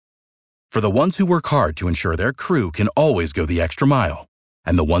For the ones who work hard to ensure their crew can always go the extra mile,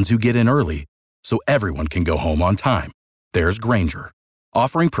 and the ones who get in early so everyone can go home on time, there's Grainger,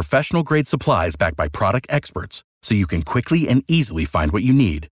 offering professional-grade supplies backed by product experts so you can quickly and easily find what you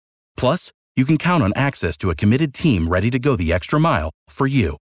need. Plus, you can count on access to a committed team ready to go the extra mile for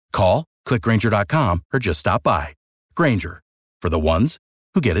you. Call, click Grainger.com, or just stop by. Grainger, for the ones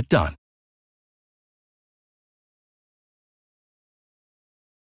who get it done.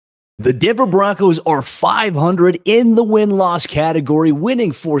 The Denver Broncos are 500 in the win-loss category,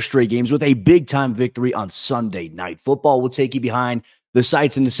 winning 4 straight games with a big-time victory on Sunday Night Football. We'll take you behind the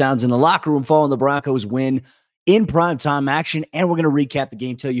sights and the sounds in the locker room following the Broncos win in primetime action, and we're going to recap the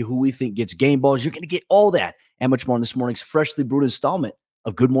game, tell you who we think gets game balls. You're going to get all that and much more in this morning's freshly brewed installment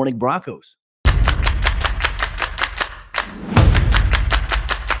of Good Morning Broncos.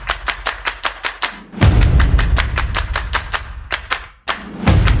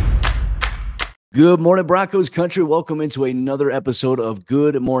 Good morning, Broncos country. Welcome into another episode of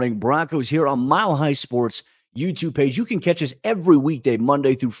Good Morning Broncos here on Mile High Sports YouTube page. You can catch us every weekday,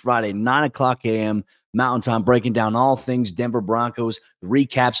 Monday through Friday, 9 o'clock a.m. Mountain Time, breaking down all things Denver Broncos, the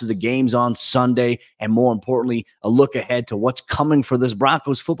recaps of the games on Sunday, and more importantly, a look ahead to what's coming for this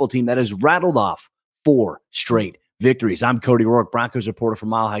Broncos football team that has rattled off 4 straight victories. I'm Cody Roark, Broncos reporter for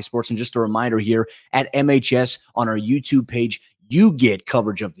Mile High Sports, and just a reminder here at MHS on our YouTube page, you get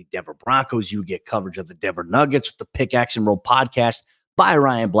coverage of the Denver Broncos. You get coverage of the Denver Nuggets with the Pickaxe and Roll podcast by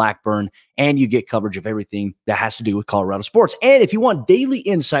Ryan Blackburn. And you get coverage of everything that has to do with Colorado sports. And if you want daily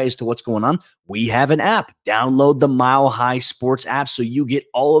insight as to what's going on, we have an app. Download the Mile High Sports app so you get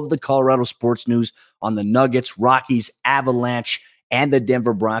all of the Colorado sports news on the Nuggets, Rockies, Avalanche, and the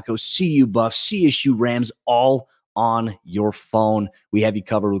Denver Broncos, CU Buffs, CSU Rams, all on your phone. We have you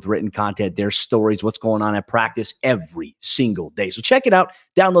covered with written content, their stories, what's going on at practice every single day. So check it out,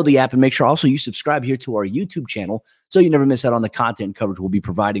 download the app, and make sure also you subscribe here to our YouTube channel so you never miss out on the content and coverage we'll be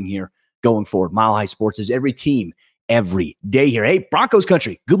providing here going forward. Mile High Sports is every team, every day here. Hey, Broncos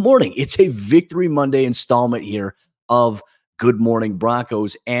country, good morning. It's a Victory Monday installment here of Good Morning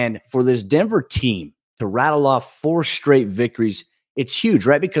Broncos. And for this Denver team to rattle off 4 straight victories, it's huge,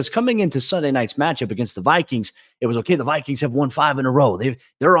 right? Because coming into Sunday night's matchup against the Vikings, it was okay. The Vikings have won 5 in a row.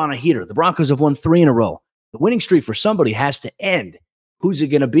 They're on a heater. The Broncos have won 3 in a row. The winning streak for somebody has to end. Who's it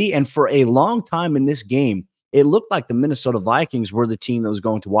going to be? And for a long time in this game, it looked like the Minnesota Vikings were the team that was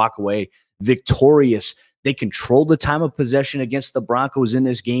going to walk away victorious. They controlled the time of possession against the Broncos in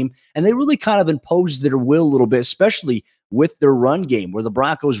this game, and they really kind of imposed their will a little bit, especially with their run game, where the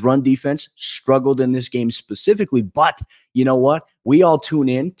Broncos' run defense struggled in this game specifically. But you know what? We all tune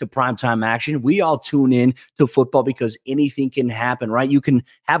in to primetime action. We all tune in to football because anything can happen, right? You can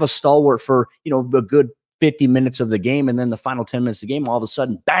have a stalwart for, a good 50 minutes of the game, and then the final 10 minutes of the game, all of a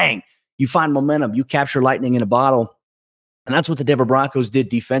sudden, bang, you find momentum. You capture lightning in a bottle. And that's what the Denver Broncos did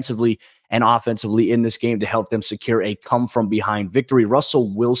defensively and offensively in this game to help them secure a come-from-behind victory.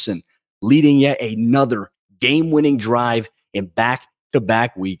 Russell Wilson leading yet another game-winning drive in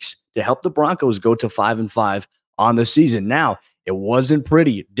back-to-back weeks to help the Broncos go to 5-5 on the season. Now, it wasn't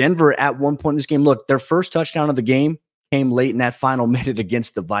pretty. Denver at one point in this game, look, their first touchdown of the game came late in that final minute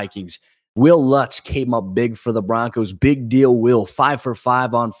against the Vikings. Will Lutz came up big for the Broncos. Big deal, Will. 5 for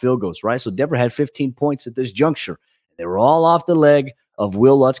 5 on field goals, right? So Denver had 15 points at this juncture. They were all off the leg of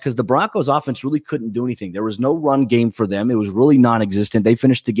Will Lutz because the Broncos offense really couldn't do anything. There was no run game for them. It was really non-existent. They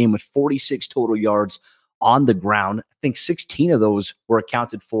finished the game with 46 total yards on the ground. I think 16 of those were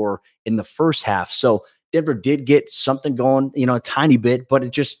accounted for in the first half. So Denver did get something going, a tiny bit, but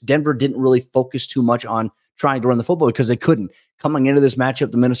Denver didn't really focus too much on trying to run the football because they couldn't. Coming into this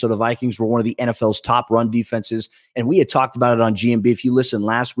matchup, the Minnesota Vikings were one of the NFL's top run defenses, and we had talked about it on GMB. If you listened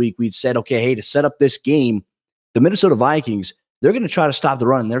last week, we'd said, okay, hey, to set up this game, the Minnesota Vikings, they're going to try to stop the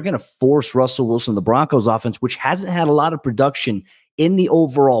run, and they're going to force Russell Wilson, the Broncos offense, which hasn't had a lot of production in the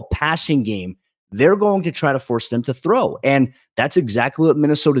overall passing game. They're going to try to force them to throw. And that's exactly what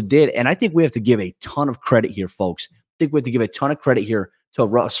Minnesota did. And I think we have to give a ton of credit here, folks. I think we have to give a ton of credit here to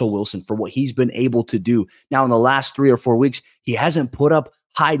Russell Wilson for what he's been able to do. Now, in the last 3 or 4 weeks, he hasn't put up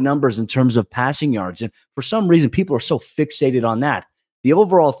high numbers in terms of passing yards. And for some reason, people are so fixated on that. The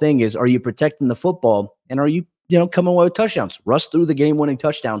overall thing is, are you protecting the football? And are you, coming away with touchdowns? Russ threw the game-winning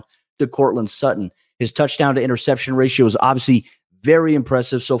touchdown to Cortland Sutton. His touchdown to interception ratio is obviously very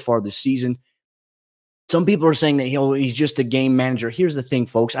impressive so far this season. Some people are saying that he's just a game manager. Here's the thing,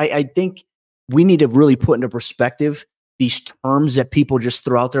 folks. I think we need to really put into perspective these terms that people just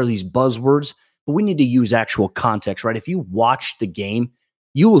throw out there, these buzzwords, but we need to use actual context, right? If you watch the game,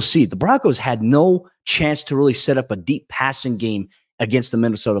 you will see the Broncos had no chance to really set up a deep passing game against the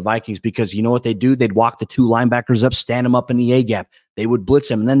Minnesota Vikings, because you know what they do? They'd walk the 2 linebackers up, stand them up in the A gap. They would blitz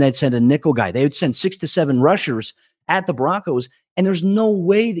him, and then they'd send a nickel guy. They would send 6 to 7 rushers at the Broncos, and there's no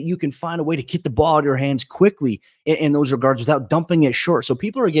way that you can find a way to get the ball out of your hands quickly in those regards without dumping it short. So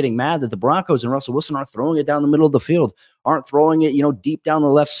people are getting mad that the Broncos and Russell Wilson aren't throwing it down the middle of the field, aren't throwing it, deep down the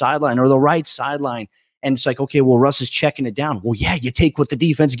left sideline or the right sideline. And it's like, okay, well, Russ is checking it down. Well, yeah, you take what the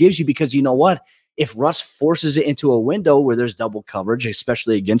defense gives you, because you know what? If Russ forces it into a window where there's double coverage,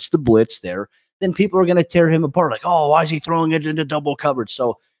 especially against the blitz there, then people are going to tear him apart. Like, oh, why is he throwing it into double coverage?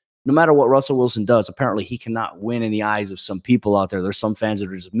 So no matter what Russell Wilson does, apparently he cannot win in the eyes of some people out there. There's some fans that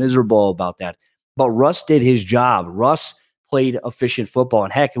are just miserable about that. But Russ did his job. Russ played efficient football.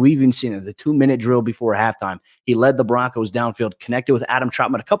 And heck, we've even seen it, the 2-minute drill before halftime. He led the Broncos downfield, connected with Adam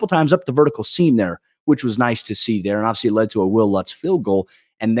Troutman a couple times up the vertical seam there, which was nice to see there. And obviously it led to a Will Lutz field goal.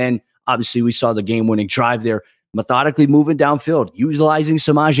 And then obviously we saw the game-winning drive there, methodically moving downfield, utilizing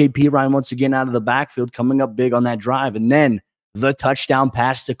Samaje Perine once again out of the backfield, coming up big on that drive. And then the touchdown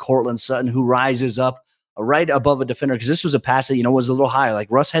pass to Courtland Sutton, who rises up right above a defender, because this was a pass that, was a little high. Like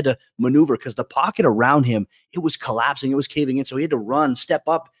Russ had to maneuver because the pocket around him, it was collapsing. It was caving in. So he had to run, step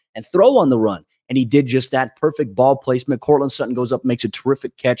up, and throw on the run. And he did just that. Perfect ball placement. Courtland Sutton goes up, makes a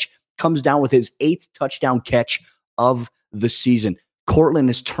terrific catch, comes down with his 8th touchdown catch of the season. Courtland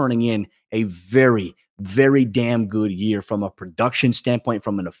is turning in a very, very damn good year from a production standpoint,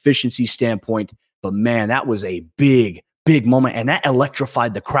 from an efficiency standpoint. But man, that was a big moment, and that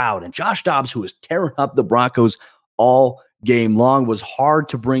electrified the crowd. And Josh Dobbs, who was tearing up the Broncos all game long, was hard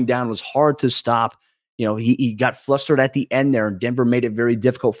to bring down, was hard to stop. He got flustered at the end there, and Denver made it very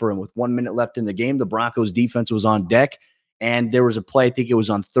difficult for him. With 1 minute left in the game, the Broncos defense was on deck, and there was a play, I think it was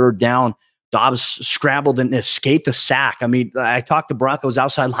on 3rd down. Dobbs scrambled and escaped a sack. I mean, I talked to Broncos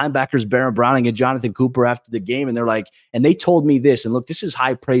outside linebackers Baron Browning and Jonathan Cooper after the game, and they're like, and they told me this, and look, this is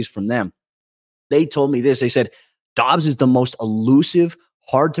high praise from them. They told me this. They said, Dobbs is the most elusive,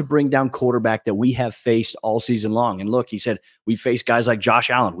 hard to bring down quarterback that we have faced all season long. And look, he said, we faced guys like Josh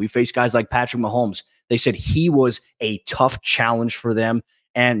Allen. We faced guys like Patrick Mahomes. They said he was a tough challenge for them.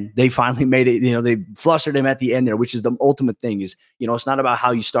 And they finally made it, they flustered him at the end there, which is the ultimate thing is, it's not about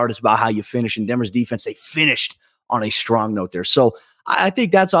how you start, it's about how you finish. And Denver's defense, they finished on a strong note there. So I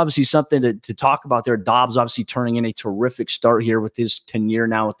think that's obviously something to talk about there. Dobbs obviously turning in a terrific start here with his tenure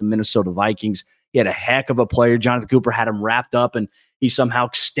now with the Minnesota Vikings. He had a heck of a player. Jonathan Cooper had him wrapped up, and he somehow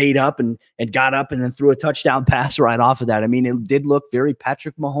stayed up and got up and then threw a touchdown pass right off of that. I mean, it did look very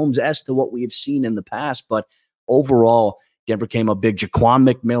Patrick Mahomes-esque to what we have seen in the past, but overall, Denver came up big. Jaquan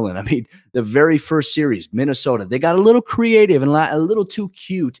McMillan. I mean, the very first series, Minnesota, they got a little creative and a little too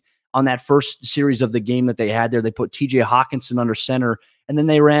cute on that first series of the game that they had there. They put TJ Hawkinson under center, and then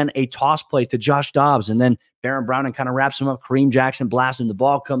they ran a toss play to Josh Dobbs, and then Baron Browning kind of wraps him up. Kareem Jackson blasts him. The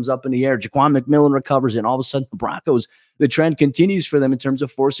ball comes up in the air. Jaquan McMillan recovers it, and all of a sudden the Broncos, the trend continues for them in terms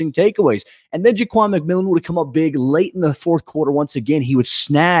of forcing takeaways. And then Jaquan McMillan would come up big late in the fourth quarter once again. He would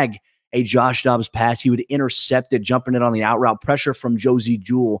snag a Josh Dobbs pass. He would intercept it, jumping it on the out route. Pressure from Josie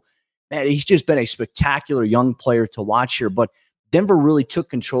Jewell. Man, he's just been a spectacular young player to watch here. But Denver really took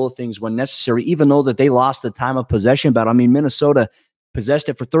control of things when necessary, even though that they lost the time of possession battle. I mean, Minnesota possessed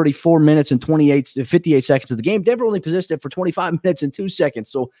it for 34 minutes and 58 seconds of the game. Denver only possessed it for 25 minutes and 2 seconds.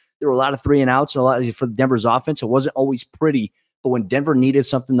 So there were a lot of 3 and outs and a lot for Denver's offense. It wasn't always pretty, but when Denver needed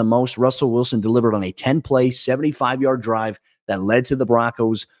something the most, Russell Wilson delivered on a 10-play, 75-yard drive that led to the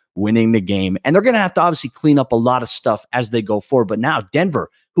Broncos winning the game. And they're going to have to obviously clean up a lot of stuff as they go forward. But now Denver,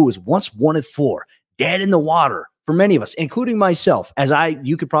 who was once 1-4, dead in the water for many of us, including myself,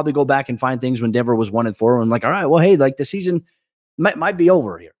 you could probably go back and find things when Denver was 1-4 and like, all right, well, hey, like the season might be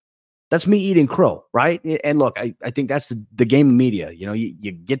over here. That's me eating crow, right? And look, I think that's the game of media.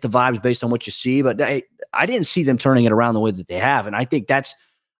 You get the vibes based on what you see, but I didn't see them turning it around the way that they have. And I think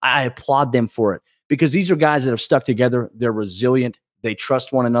I applaud them for it, because these are guys that have stuck together. They're resilient. They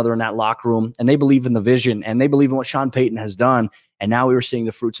trust one another in that locker room, and they believe in the vision, and they believe in what Sean Payton has done. And now we were seeing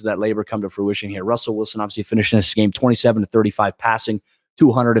the fruits of that labor come to fruition here. Russell Wilson obviously finishing this game 27-35 passing,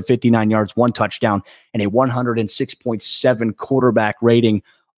 259 yards, 1 touchdown, and a 106.7 quarterback rating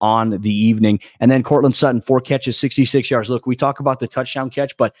on the evening. And then Courtland Sutton, 4 catches, 66 yards. Look, we talk about the touchdown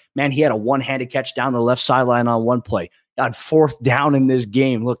catch, but man, he had a one-handed catch down the left sideline on one play. On 4th down in this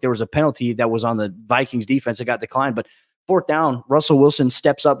game, look, there was a penalty that was on the Vikings defense that got declined, but 4th down, Russell Wilson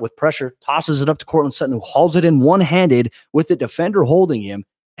steps up with pressure, tosses it up to Courtland Sutton, who hauls it in one-handed with the defender holding him,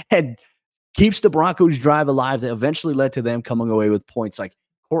 and keeps the Broncos drive alive that eventually led to them coming away with points. Like,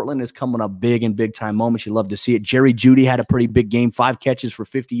 Courtland is coming up big in big-time moments. You love to see it. Jeudy had a pretty big game, 5 catches for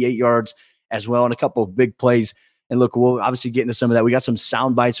 58 yards as well, and a couple of big plays. And look, we'll obviously get into some of that. We got some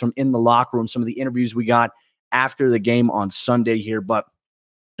sound bites from in the locker room, some of the interviews we got after the game on Sunday here. But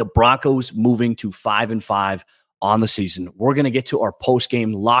the Broncos moving to 5-5 on the season. We're going to get to our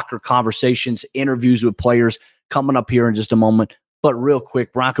post-game locker conversations, interviews with players coming up here in just a moment. But real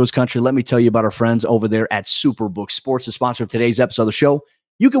quick, Broncos country, let me tell you about our friends over there at Superbook Sports, the sponsor of today's episode of the show.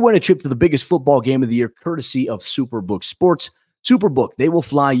 You can win a trip to the biggest football game of the year courtesy of Superbook Sports. Superbook, they will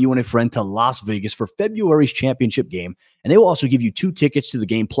fly you and a friend to Las Vegas for February's championship game, and they will also give you 2 tickets to the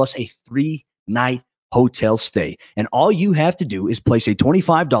game plus a 3-night hotel stay. And all you have to do is place a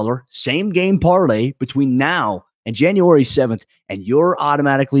 $25 same-game parlay between now and January 7th, and you're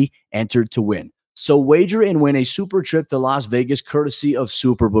automatically entered to win. So wager and win a super trip to Las Vegas courtesy of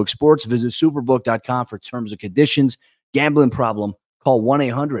Superbook Sports. Visit superbook.com for terms and conditions. Gambling problem? Call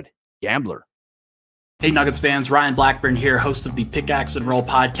 1-800-GAMBLER. Hey Nuggets fans, Ryan Blackburn here, host of the Pickaxe and Roll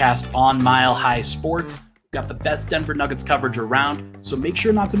podcast on Mile High Sports. We've got the best Denver Nuggets coverage around, so make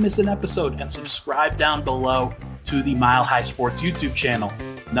sure not to miss an episode and subscribe down below to the Mile High Sports YouTube channel.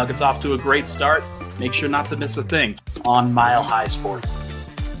 Nuggets off to a great start. Make sure not to miss a thing on Mile High Sports.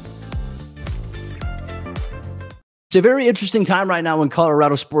 It's a very interesting time right now in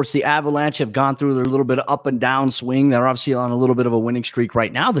Colorado sports. The Avalanche have gone through their little bit of up and down swing. They're obviously on a little bit of a winning streak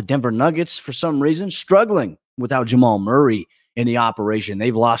right now. The Denver Nuggets, for some reason, struggling without Jamal Murray in the operation.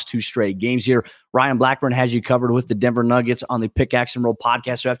 They've lost 2 straight games here. Ryan Blackburn has you covered with the Denver Nuggets on the Pickaxe and Roll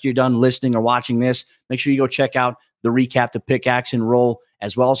podcast. So after you're done listening or watching this, make sure you go check out the recap to Pickaxe and Roll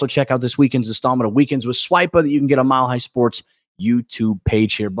as well. Also check out this weekend's installment of Weekends with Swiper that you can get on Mile High Sports YouTube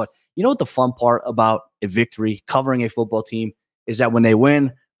page here. But you know what the fun part about a victory, covering a football team, is that when they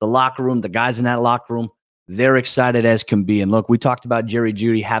win, the locker room, the guys in that locker room, they're excited as can be. And look, we talked about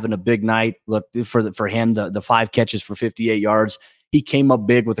Jeudy having a big night. Look, for him, the 5 catches for 58 yards. He came up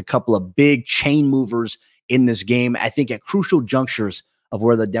big with a couple of big chain movers in this game, I think at crucial junctures of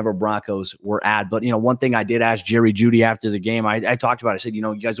where the Denver Broncos were at. But, one thing I did ask Jeudy after the game, I talked about it. I said,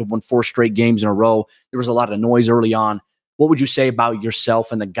 you guys have won 4 straight games in a row. There was a lot of noise early on. What would you say about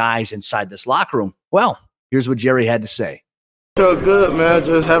yourself and the guys inside this locker room? Well, here's what Jerry had to say. Feel good, man.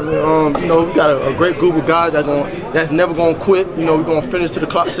 Just having, we got a great group of guys that's never going to quit. We're going to finish to the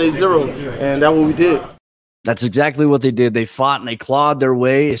clock say 0, and that's what we did. That's exactly what they did. They fought and they clawed their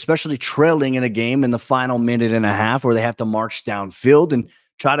way, especially trailing in a game in the final minute and a half where they have to march downfield and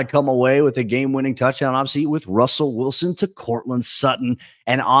try to come away with a game-winning touchdown, obviously with Russell Wilson to Cortland Sutton.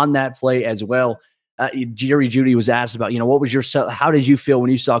 And on that play as well, Jeudy was asked about, how did you feel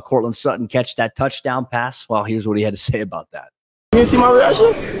when you saw Cortland Sutton catch that touchdown pass? Well, here's what he had to say about that. You didn't see my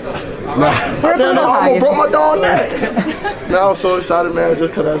reaction? Man, I almost broke my dog neck. Man, I was so excited, man,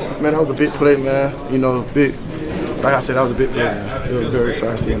 just because, that was a big play, man. Like I said, that was a big play, man. It was very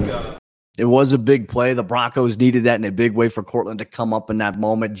exciting seeing that. It was a big play. The Broncos needed that in a big way for Cortland to come up in that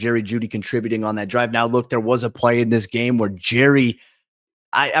moment. Jeudy contributing on that drive. Now, look, there was a play in this game where Jerry,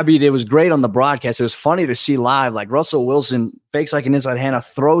 it was great on the broadcast. It was funny to see live. Like Russell Wilson fakes like an inside hand,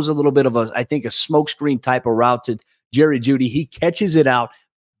 throws a little bit of a smokescreen type of route to Jeudy. He catches it out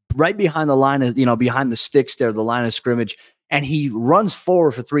right behind the line of, behind the sticks there, the line of scrimmage, and he runs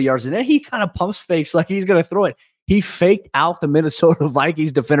forward for 3 yards. And then he kind of pumps fakes like he's going to throw it. He faked out the Minnesota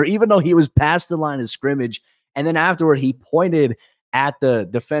Vikings defender, even though he was past the line of scrimmage. And then afterward, he pointed at the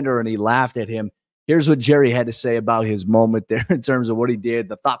defender and he laughed at him. Here's what Jerry had to say about his moment there in terms of what he did,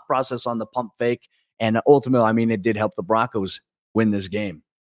 the thought process on the pump fake, and ultimately, it did help the Broncos win this game.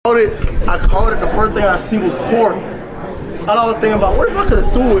 I called it. The first thing I see was court. I was thinking about what if I could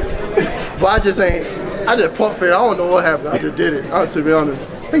have threw it, but I just pump faked. I don't know what happened. I just did it, to be honest.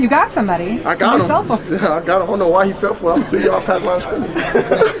 But you got somebody. I got him. I got him. I don't know why he fell for it. I'm 3 yards past line of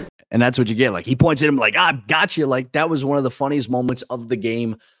scrimmage. And that's what you get. Like, he points at him like, I got you. Like, that was one of the funniest moments of the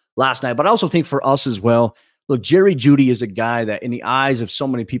game last night. But I also think for us as well, look, Jeudy is a guy that in the eyes of so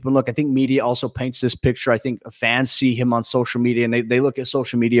many people, look, I think media also paints this picture. I think fans see him on social media and they look at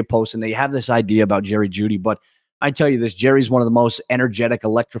social media posts and they have this idea about Jeudy. But I tell you this, Jerry's one of the most energetic,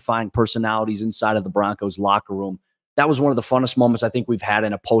 electrifying personalities inside of the Broncos locker room. That was one of the funnest moments I think we've had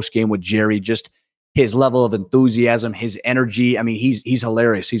in a post game with Jerry. Just his level of enthusiasm, his energy. He's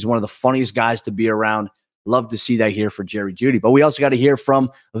hilarious. He's one of the funniest guys to be around. Love to see that here for Jeudy. But we also got to hear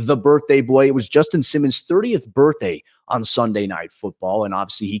from the birthday boy. It was Justin Simmons' 30th birthday on Sunday Night Football. And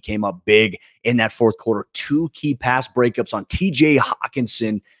obviously he came up big in that fourth quarter. 2 key pass breakups on TJ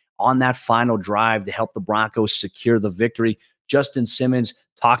Hawkinson on that final drive to help the Broncos secure the victory. Justin Simmons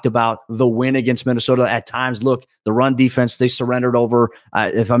talked about the win against Minnesota at times. Look, the run defense, they surrendered over,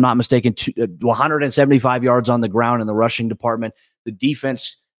 if I'm not mistaken, 175 yards on the ground in the rushing department. The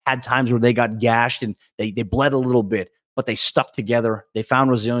defense had times where they got gashed and they bled a little bit, but they stuck together. They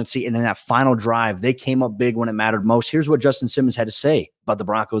found resiliency. And in that final drive, they came up big when it mattered most. Here's what Justin Simmons had to say about the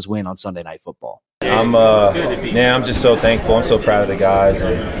Broncos win on Sunday Night Football. I'm just so thankful. I'm so proud of the guys.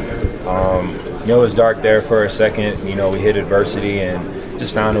 And, it was dark there for a second. We hit adversity and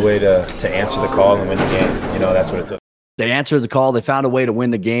just found a way to answer the call and win the game. That's what it took. They answered the call. They found a way to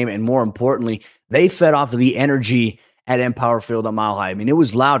win the game. And more importantly, they fed off of the energy at Empower Field at Mile High. I mean, it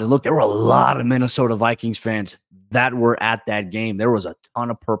was loud. And look, there were a lot of Minnesota Vikings fans that were at that game. There was a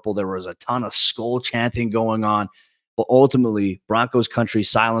ton of purple. There was a ton of skull chanting going on. But ultimately, Broncos country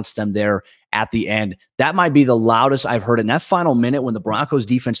silenced them there at the end. That might be the loudest I've heard in that final minute when the Broncos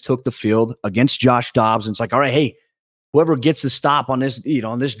defense took the field against Josh Dobbs. And it's like, all right, hey, whoever gets the stop on this,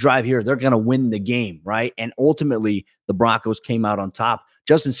 on this drive here, they're going to win the game, right? And ultimately, the Broncos came out on top.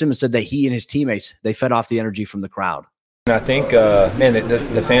 Justin Simmons said that he and his teammates, they fed off the energy from the crowd. I think,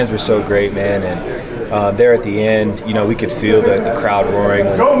 the fans were so great, man. And there at the end, we could feel the crowd roaring.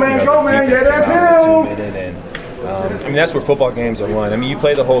 Go, man, yeah, that's him. And that's where football games are won. I mean, you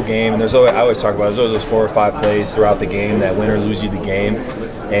play the whole game, and I always talk about there's those 4 or 5 plays throughout the game that win or lose you the game.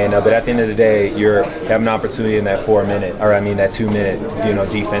 And but at the end of the day, you have an opportunity in that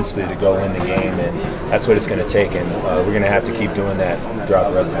 2-minute, defensively to go win the game, and that's what it's going to take. And we're going to have to keep doing that throughout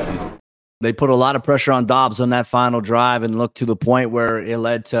the rest of the season. They put a lot of pressure on Dobbs on that final drive and looked to the point where it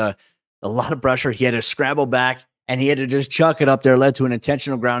led to a lot of pressure. He had to scramble back, and he had to just chuck it up there, led to an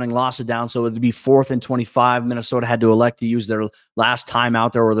intentional grounding, lost it down. So it would be 4th and 25. Minnesota had to elect to use their last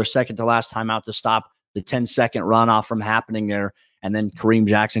timeout there, or their second to last timeout, to stop the 10-second runoff from happening there. And then Kareem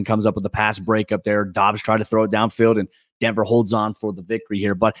Jackson comes up with a pass break up there. Dobbs tried to throw it downfield, and Denver holds on for the victory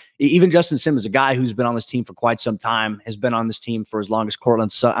here. But even Justin Simmons, a guy who's been on this team for quite some time, has been on this team for as long as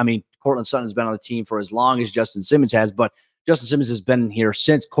Courtland Sutton has been on the team for as long as Justin Simmons has. But Justin Simmons has been here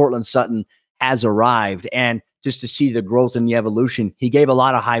since Courtland Sutton has arrived. And just to see the growth and the evolution, he gave a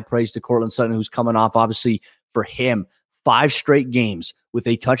lot of high praise to Courtland Sutton, who's coming off, obviously, for him, 5 straight games with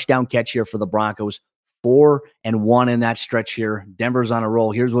a touchdown catch here for the Broncos. 4-1 in that stretch here. Denver's on a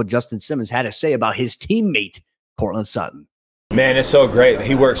roll. Here's what Justin Simmons had to say about his teammate, Courtland Sutton. Man, it's so great.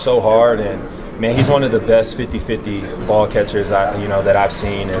 He works so hard, and man, he's one of the best 50-50 ball catchers that I've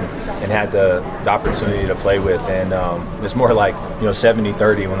seen and had the opportunity to play with. And it's more like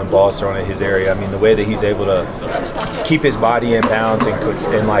 70-30 when the ball's thrown in his area. I mean, the way that he's able to keep his body in balance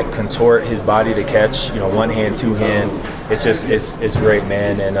and like contort his body to catch, one hand, two hand. It's just it's great,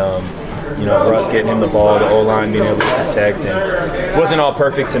 man. And for us getting him the ball, the O-line being able to protect, and it wasn't all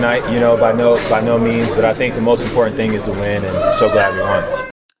perfect tonight, by no means, but I think the most important thing is the win, and I'm so glad we won.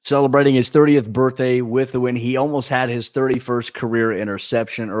 Celebrating his 30th birthday with the win. He almost had his 31st career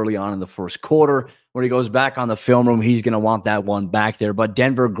interception early on in the first quarter. When he goes back on the film room, he's going to want that one back there. But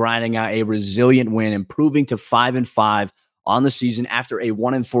Denver grinding out a resilient win, improving to 5-5 on the season after a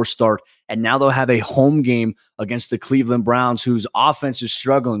 1-4 start. And now they'll have a home game against the Cleveland Browns, whose offense is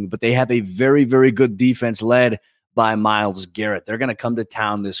struggling, but they have a very, very good defense led by Myles Garrett. They're going to come to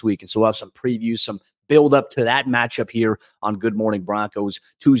town this week. And so we'll have some previews, some build up to that matchup here on Good Morning Broncos,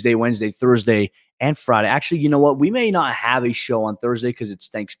 Tuesday, Wednesday, Thursday, and Friday. Actually, you know what? We may not have a show on Thursday because it's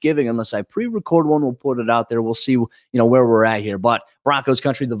Thanksgiving. Unless I pre-record one, we'll put it out there. We'll see, where we're at here. But Broncos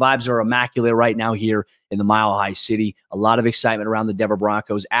country, the vibes are immaculate right now here in the Mile High City. A lot of excitement around the Denver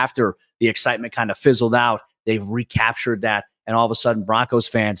Broncos. After the excitement kind of fizzled out, they've recaptured that. And all of a sudden, Broncos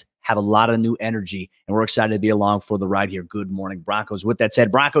fans have a lot of new energy, and we're excited to be along for the ride here. Good Morning Broncos. With that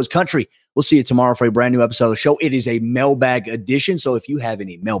said, Broncos country, we'll see you tomorrow for a brand new episode of the show. It is a mailbag edition, so if you have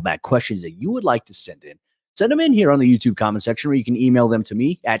any mailbag questions that you would like to send them in here on the YouTube comment section, or you can email them to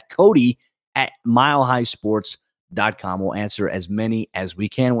me at Cody@milehighsports.com. We'll answer as many as we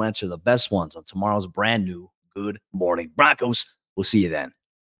can. We'll answer the best ones on tomorrow's brand new Good Morning Broncos. We'll see you then.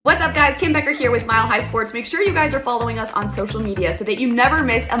 What's up, guys? Kim Becker here with Mile High Sports. Make sure you guys are following us on social media so that you never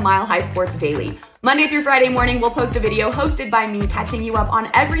miss a Mile High Sports daily. Monday through Friday morning, we'll post a video hosted by me catching you up on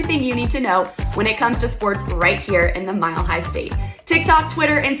everything you need to know when it comes to sports right here in the Mile High State. TikTok,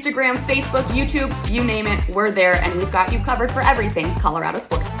 Twitter, Instagram, Facebook, YouTube, you name it, we're there, and we've got you covered for everything Colorado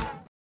sports.